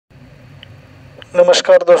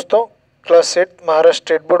नमस्कार दोस्तों, class 8 Maharashtra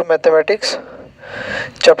state board mathematics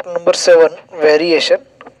chapter number 7 variation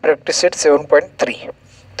practice set 7.3।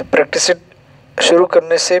 तो प्रैक्टिस सेट शुरू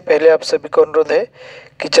करने से पहले आप सभी को अनुरोध है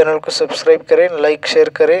कि चैनल को सब्सक्राइब करें, लाइक शेयर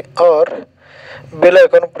करें और बेल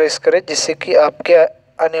आइकन प्रेस करें, जिससे कि आपके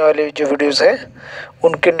आने वाले जो वीडियोस हैं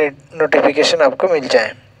उनके नोटिफिकेशन आपको मिल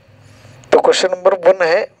जाए। तो क्वेश्चन नंबर 1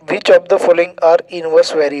 है, which of the following are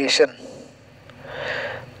inverse variation.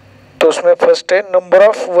 तो उसमें फर्स्ट है number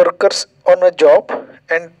of workers on a job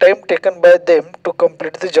and time taken by them to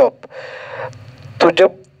complete the job. तो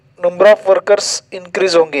जब नंबर ऑफ वर्कर्स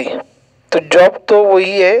इंक्रीज होंगे तो जॉब तो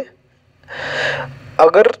वही है,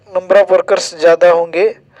 अगर नंबर ऑफ वर्कर्स ज़्यादा होंगे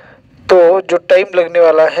तो जो टाइम लगने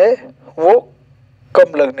वाला है वो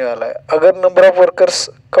कम लगने वाला है। अगर नंबर ऑफ वर्कर्स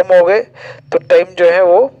कम हो गए तो टाइम जो है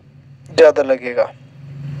वो ज़्यादा लगेगा।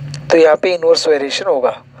 तो यहाँ पे इनवर्स वेरिएशन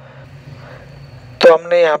होगा। तो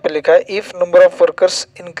हमने यहाँ पे लिखा है if number of workers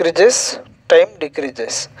increases time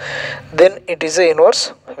decreases then it is A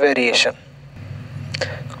inverse variation.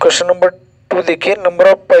 Question number 2 देखिए, number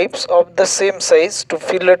of pipes of the same size to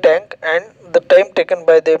fill a tank and the time taken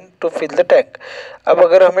by them to fill the tank. अब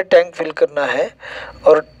अगर हमें tank fill करना है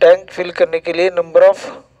और tank fill करने के लिए नंबर ऑफ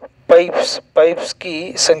पाइप्स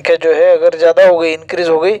की संख्या जो है अगर ज़्यादा हो गई, इंक्रीज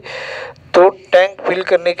हो गई, तो टैंक फिल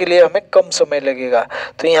करने के लिए हमें कम समय लगेगा।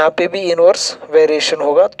 तो यहाँ पे भी इनवर्स वेरिएशन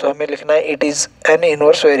होगा, तो हमें लिखना है it is an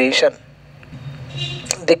inverse variation.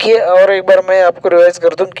 देखिए और एक बार मैं आपको रिवाइज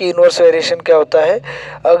कर दूं कि इनवर्स वेरिएशन क्या होता है।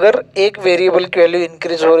 अगर एक वेरिएबल की वैल्यू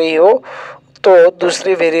इंक्रीज हो रही हो तो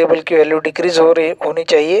दूसरी वेरिएबल की वैल्यू डिक्रीज होनी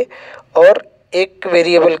चाहिए, और एक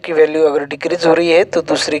वेरिएबल की वैल्यू अगर डिक्रीज हो रही है तो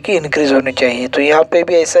दूसरी की इंक्रीज होनी चाहिए। तो यहाँ पे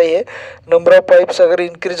भी ऐसा ही है, नंबर ऑफ पाइप्स अगर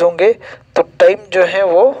इंक्रीज होंगे तो टाइम जो है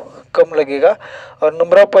वो कम लगेगा, और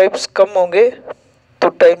नंबर ऑफ पाइप्स कम होंगे तो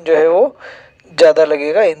टाइम जो है वो ज़्यादा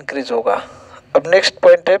लगेगा, इंक्रीज होगा। अब नेक्स्ट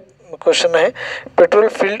पॉइंट है, क्वेश्चन है petrol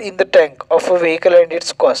filled in the tank of a vehicle and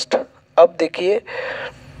it's cost. अब देखिए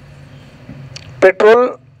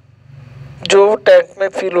पेट्रोल जो टैंक में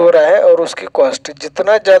फिल हो रहा है और उसकी कॉस्ट,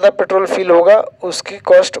 जितना ज़्यादा पेट्रोल फिल होगा उसकी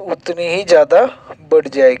कॉस्ट उतनी ही ज़्यादा बढ़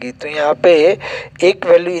जाएगी। तो यहाँ पे एक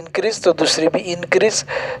वैल्यू इंक्रीज तो दूसरी भी इंक्रीज,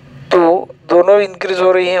 तो दोनों इंक्रीज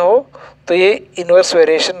हो रही हैं हो तो ये इनवर्स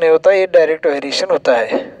वेरिएशन नहीं होता, ये डायरेक्ट वेरिएशन होता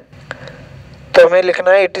है। तो हमें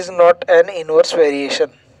लिखना है it is not an inverse variation.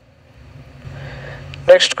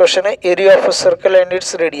 Next question है area of a circle and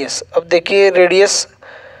its radius. अब देखिए रेडियस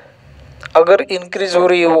अगर इंक्रीज हो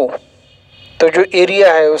रही हो तो जो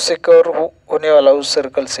एरिया है उससे कवर होने वाला उस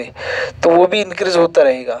सर्कल से, तो वो भी इंक्रीज होता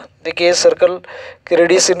रहेगा। देखिए सर्कल की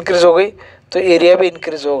रेडियस इंक्रीज हो गई तो एरिया भी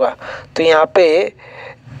इंक्रीज होगा। तो यहाँ पे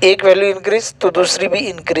एक वैल्यू इंक्रीज तो दूसरी भी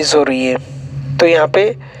इंक्रीज हो रही है, तो यहाँ पे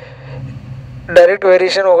डायरेक्ट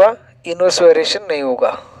वेरिएशन होगा, इनवर्स वेरिएशन नहीं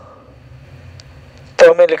होगा।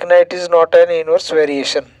 तो हमें लिखना है it is not an inverse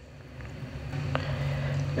variation.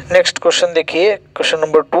 Next question देखिए, question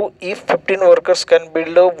number 2, if 15 workers can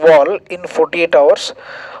build a wall in 48 hours,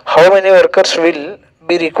 how many workers will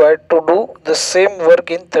be required to do the same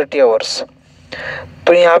work in 30 hours.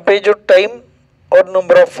 तो यहाँ पे जो time और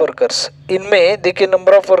number of workers, इनमें देखिए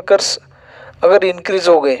number of workers अगर increase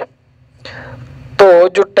हो गए तो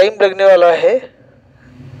जो टाइम लगने वाला है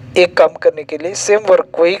एक काम करने के लिए, सेम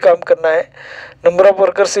वर्क वही काम करना है, नंबर ऑफ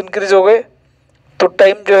वर्कर्स इंक्रीज हो गए तो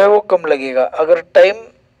टाइम जो है वो कम लगेगा। अगर टाइम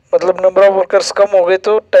मतलब नंबर ऑफ वर्कर्स कम हो गए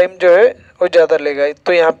तो टाइम जो है वो ज़्यादा लेगा,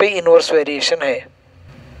 तो यहाँ पे इनवर्स वेरिएशन है।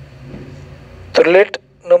 तो let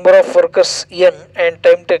number of workers n and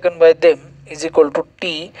time taken by them is equal to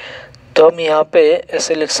t। तो हम यहाँ पे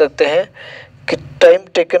ऐसे लिख सकते हैं कि time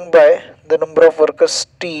taken by the number of workers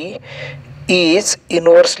t is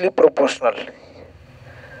inversely proportional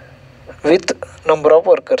with number of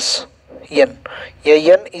workers n, या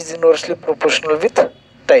n is inversely proportional with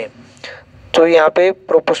time. तो यहाँ पे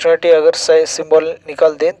प्रोपोर्शनलिटी अगर सिंबल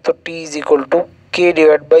निकाल दें तो t इज इक्वल टू के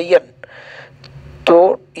डिवाइड बाई n,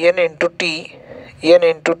 तो n into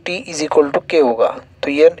T is equal to के होगा। तो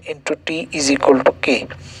n into T is equal to के।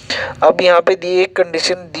 अब यहाँ पे दी एक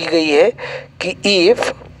कंडीशन दी गई है कि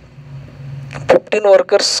if 15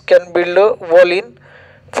 workers can build wall in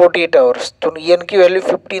 48 hours, तो n की वैल्यू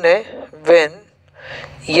 15 है, when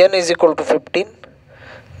n is equal to 15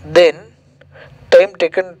 then time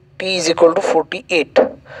taken t is equal to 48।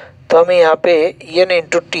 तो हमें यहाँ पे n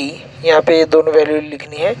इंटू टी, यहाँ पे ये दोनों वैल्यू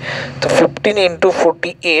लिखनी है, तो 15 into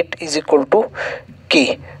 48 is equal to k।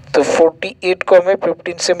 तो 48 को हमें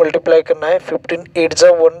 15 से मल्टीप्लाई करना है, 15 8 जा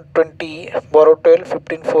 120 बोरो 12,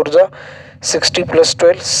 15 4 जा 60 प्लस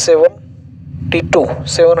 12 7 42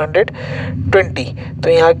 720। तो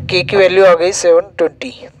यहाँ k की वैल्यू आ गई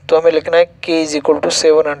 720, तो हमें लिखना है k इज इक्वल टू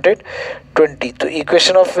 720। तो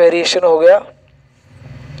इक्वेशन ऑफ वेरिएशन हो गया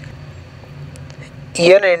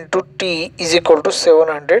n into T is equal to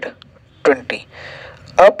 720।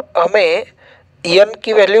 अब हमें n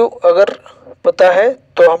की वैल्यू अगर पता है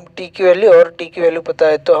तो हम t की वैल्यू, और t की वैल्यू पता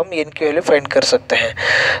है तो हम n की वैल्यू फाइंड कर सकते हैं।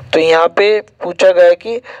 तो यहाँ पे पूछा गया है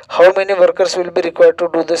कि how many workers will be required to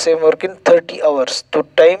do the same work in 30 hours. तो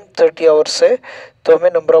टाइम 30 आवर्स है, तो हमें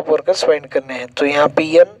नंबर ऑफ वर्कर्स फाइंड करने हैं। तो यहाँ पे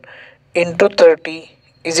n into 30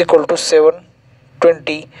 is equal to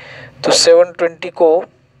 720। तो 720 को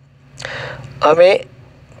हमें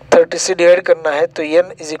 30 से डिवाइड करना है, तो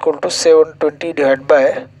n is equal to 720 divide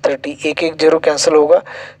by 30। एक एक जीरो कैंसिल होगा,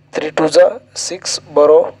 3 2 जा 6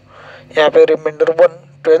 बरो, यहाँ पे रिमाइंडर 1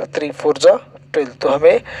 12, 3 4 जा 12। तो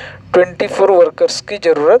हमें 24 वर्कर्स की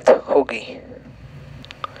ज़रूरत होगी।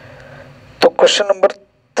 तो क्वेश्चन नंबर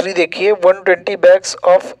 3 देखिए, 120 bags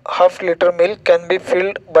of half litre milk can be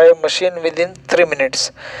filled by machine with in 3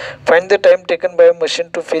 minutes. Find the time taken by machine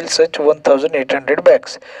to fill such 1800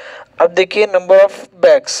 bags. अब देखिए नंबर ऑफ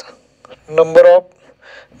बैग्स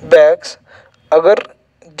अगर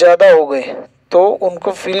ज़्यादा हो गए तो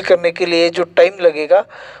उनको फिल करने के लिए जो टाइम लगेगा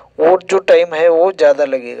वो जो टाइम है वो ज़्यादा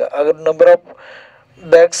लगेगा। अगर नंबर ऑफ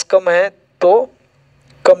बैग्स कम है तो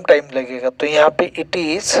कम टाइम लगेगा। तो यहाँ पे it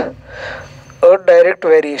is a direct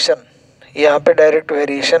variation, यहाँ पे डायरेक्ट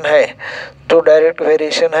वेरिएशन है। तो डायरेक्ट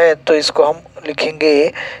वेरिएशन है तो इसको हम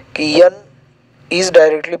लिखेंगे कि n is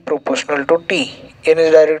directly proportional to t, n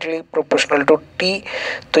is directly proportional to t।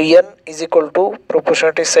 तो n is equal to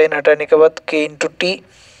proportionality sign हटाने के बाद k इंटू टी।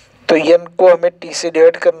 तो n को हमें t से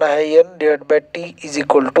डिवाइड करना है, n divide by t is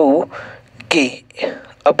equal to k।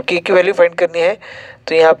 अब k की वैल्यू फाइंड करनी है,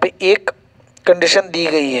 तो यहाँ पे एक कंडीशन दी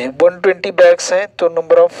गई है, 120 बैग्स हैं तो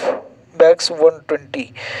नंबर ऑफ बैग्स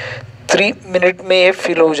 120, 3 मिनट में ये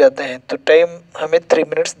फिल हो जाते हैं। तो टाइम हमें 3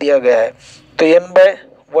 मिनट्स दिया गया है। तो n bye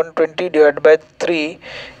 120 divide by 3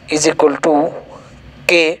 is equal to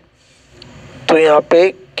k। तो यहाँ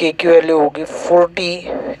पे k की वैल्यू होगी 40,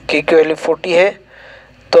 k की वैल्यू 40 है।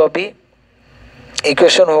 तो अभी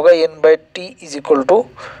इक्वेशन होगा n bye T is equal to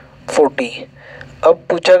 40। अब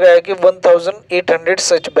पूछा गया है कि 1800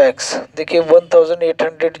 सच बैग्स। देखिए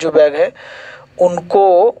 1800 जो बैग है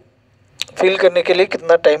उनको फिल करने के लिए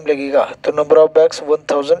कितना टाइम लगेगा। तो नंबर ऑफ बैग्स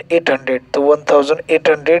 1800, तो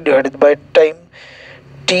 1800 divided by time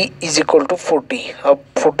t is equal to 40। अब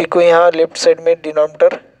 40 को यहाँ लेफ्ट साइड में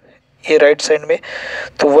डिनोमिनेटर, ये राइट साइड में,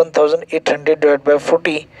 तो 1800 डिवाइड बाय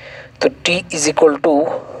 40। तो t इज इक्वल टू,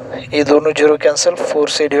 ये दोनों जीरो कैंसिल, 4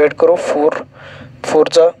 से डिवाइड करो, 4 4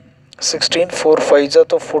 जा 16, 4 5 जा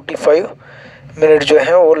तो 45 मिनट जो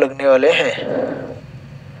हैं वो लगने वाले हैं।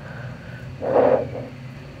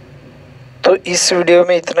 तो इस वीडियो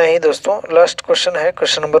में इतना ही दोस्तों। लास्ट क्वेश्चन है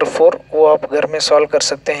क्वेश्चन नंबर 4, वो आप घर में सॉल्व कर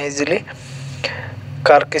सकते हैं इजीली।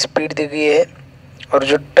 कार की स्पीड दी गई है और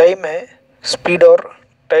जो टाइम है, स्पीड और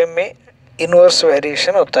टाइम में इनवर्स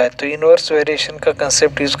वेरिएशन होता है। तो इनवर्स वेरिएशन का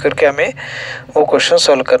कंसेप्ट यूज़ करके हमें वो क्वेश्चन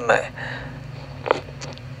सॉल्व करना है।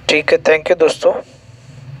 ठीक है, थैंक यू दोस्तों।